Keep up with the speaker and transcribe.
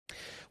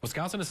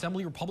Wisconsin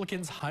Assembly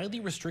Republicans' highly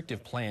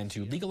restrictive plan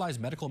to legalize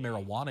medical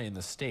marijuana in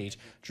the state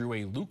drew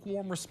a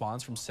lukewarm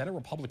response from Senate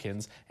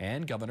Republicans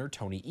and Governor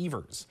Tony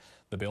Evers.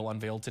 The bill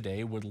unveiled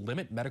today would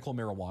limit medical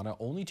marijuana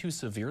only to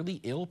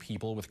severely ill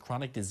people with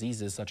chronic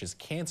diseases such as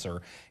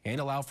cancer and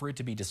allow for it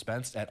to be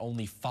dispensed at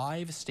only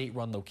 5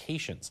 state-run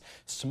locations.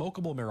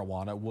 Smokable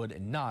marijuana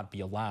would not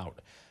be allowed.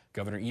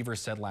 Governor Evers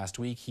said last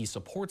week he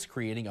supports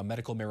creating a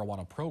medical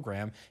marijuana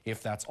program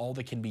if that's all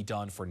that can be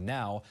done for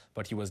now,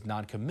 but he was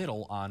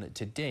non-committal on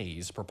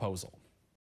today's proposal.